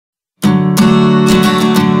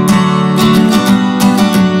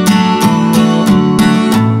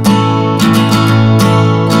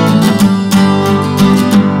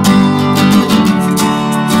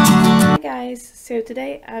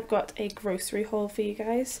got a grocery haul for you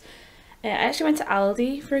guys. I actually went to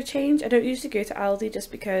Aldi for a change. I don't usually go to Aldi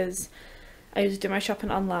just because I usually do my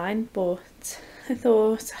shopping online, but I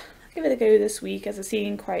thought I'd give it a go this week as I've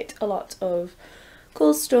seen quite a lot of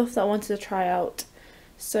cool stuff that I wanted to try out.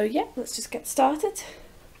 So yeah, let's just get started.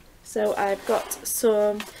 So I've got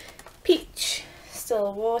some peach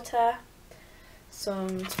still water,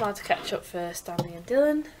 some tomato ketchup for Stanley and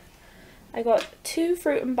Dylan. I got 2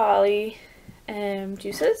 fruit and barley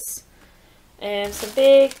juices, some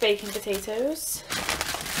big baking potatoes,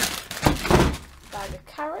 bag of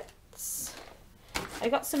carrots. I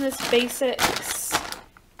got some of this basics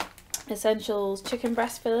essentials chicken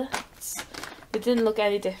breast fillets. They didn't look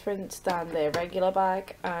any different than their regular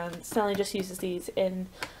bag, and Stanley just uses these in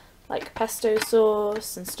like pesto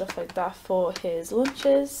sauce and stuff like that for his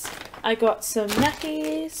lunches. I got some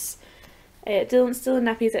nappies. Dylan's still in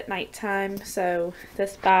nappies at night time, so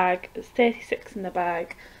this bag is 36 in the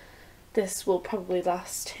bag. This will probably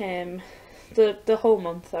last him the whole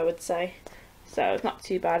month, I would say. So it's not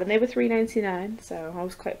too bad, and they were $3.99, so I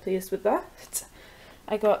was quite pleased with that.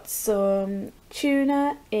 I got some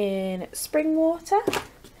tuna in spring water,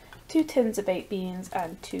 2 tins of baked beans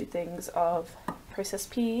and 2 things of processed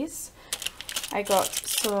peas. I got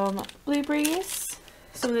some blueberries,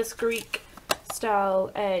 some of this Greek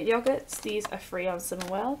style yogurts. These are free on Summer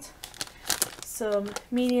World. Some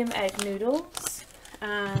medium egg noodles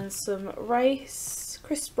and some rice,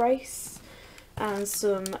 crisp rice, and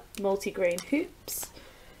some multi-grain hoops.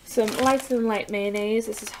 Some lighter than light mayonnaise.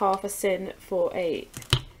 This is half a tin for a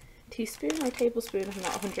teaspoon or a tablespoon, I'm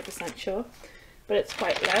not 100% sure, but it's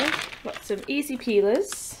quite low. Got some easy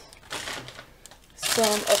peelers.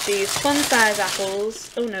 Some of these fun size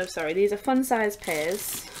apples. Oh no, sorry, these are fun size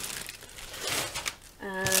pears.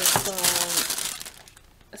 And some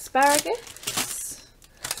asparagus,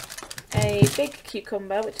 a big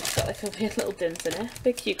cucumber which has got like a weird little dent in it,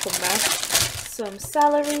 big cucumber, some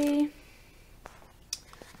celery,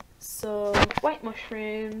 some white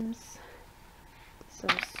mushrooms,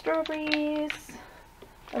 some strawberries,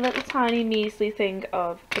 a little tiny measly thing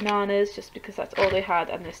of bananas just because that's all they had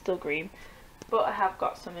and they're still green, but I have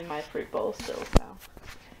got some in my fruit bowl still. So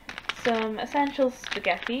some essential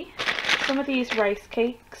spaghetti. Some of these rice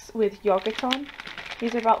cakes with yogurt on.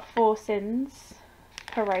 These are about 4 cents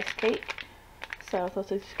per rice cake, so I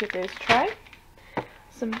thought I'd just give those a try.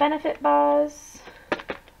 Some Benefit bars,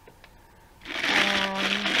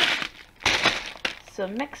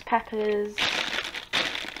 some mixed peppers,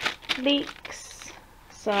 leeks,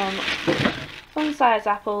 some fun size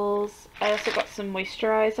apples. I also got some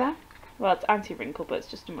moisturiser. Well, it's anti-wrinkle, but it's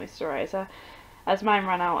just a moisturiser, as mine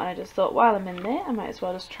ran out, and I just thought while I'm in there I might as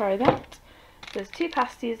well just try that. There's 2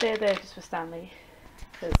 pasties there, they're just for Stanley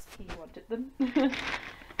because he wanted them.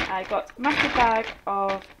 I got a massive bag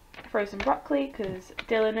of frozen broccoli because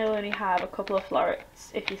Dylan will only have a couple of florets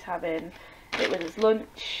if he's having it with his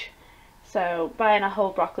lunch, so buying a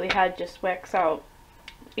whole broccoli head just works out,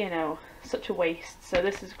 you know, such a waste. So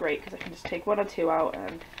this is great because I can just take 1 or 2 out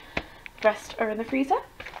and the rest are in the freezer.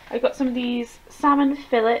 I got some of these salmon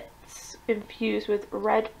fillets infused with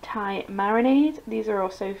red Thai marinade. These are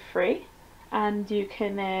also free and you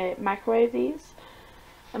can microwave these.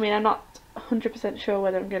 I mean, I'm not 100% sure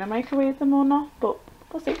whether I'm going to microwave them or not, but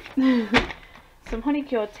we'll see. Some honey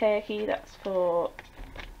cured turkey, that's for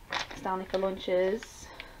Stanley for lunches.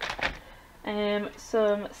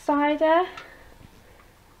 Some cider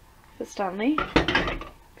for Stanley.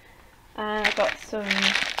 And I got some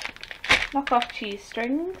knockoff cheese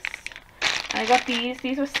strings. I got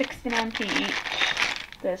these were 69p each.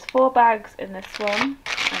 There's 4 bags in this one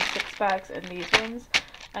and 6 bags in these ones,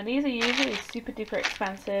 and these are usually super duper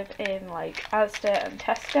expensive in like Asda and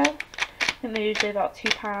Tesco. I think they're usually about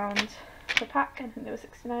 £2 per pack, and I think they were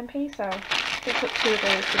 69p, so I took 2 of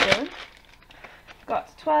those for Dylan.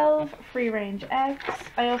 Got 12 free range eggs.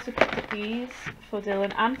 I also picked up these for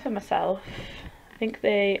Dylan and for myself. I think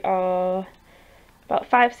they are about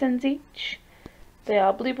 5 cents each. They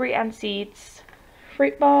are blueberry and seeds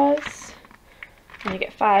fruit bars, and you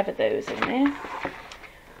get 5 of those in there.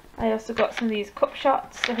 I also got some of these cup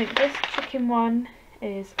shots. I think this chicken one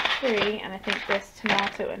is free, and I think this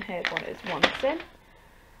tomato and herb one is 1 cent.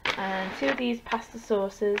 And 2 of these pasta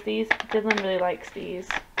sauces. These, Dylan really likes these,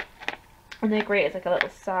 and they're great as like a little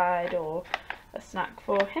side or a snack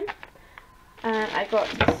for him. And I got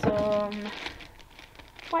some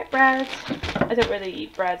white bread. I don't really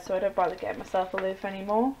eat bread, so I don't bother getting myself a loaf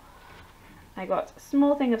anymore. I got a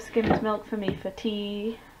small thing of skimmed milk for me for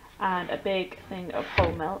tea, and a big thing of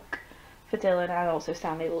whole milk for Dylan, and also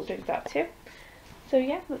Stanley will drink that too. So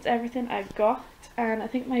yeah, that's everything I've got, and I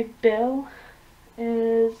think my bill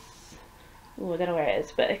is, oh, I don't know where it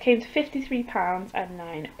is, but it came to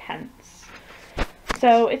 £53.09.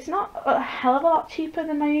 So it's not a hell of a lot cheaper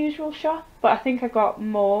than my usual shop, but I think I got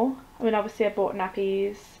more. I mean, obviously I bought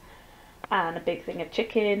nappies and a big thing of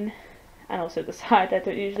chicken and also the side I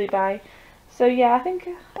don't usually buy. So yeah,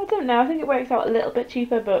 I don't know, I think it works out a little bit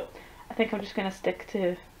cheaper, but I think I'm just going to stick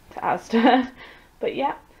to Asda. But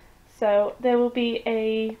yeah, so there will be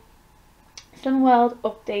a Slim World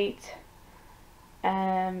update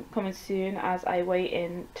coming soon as I weigh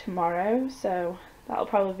in tomorrow, so that'll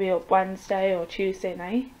probably be up Wednesday or Tuesday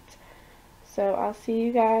night. So I'll see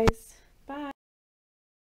you guys.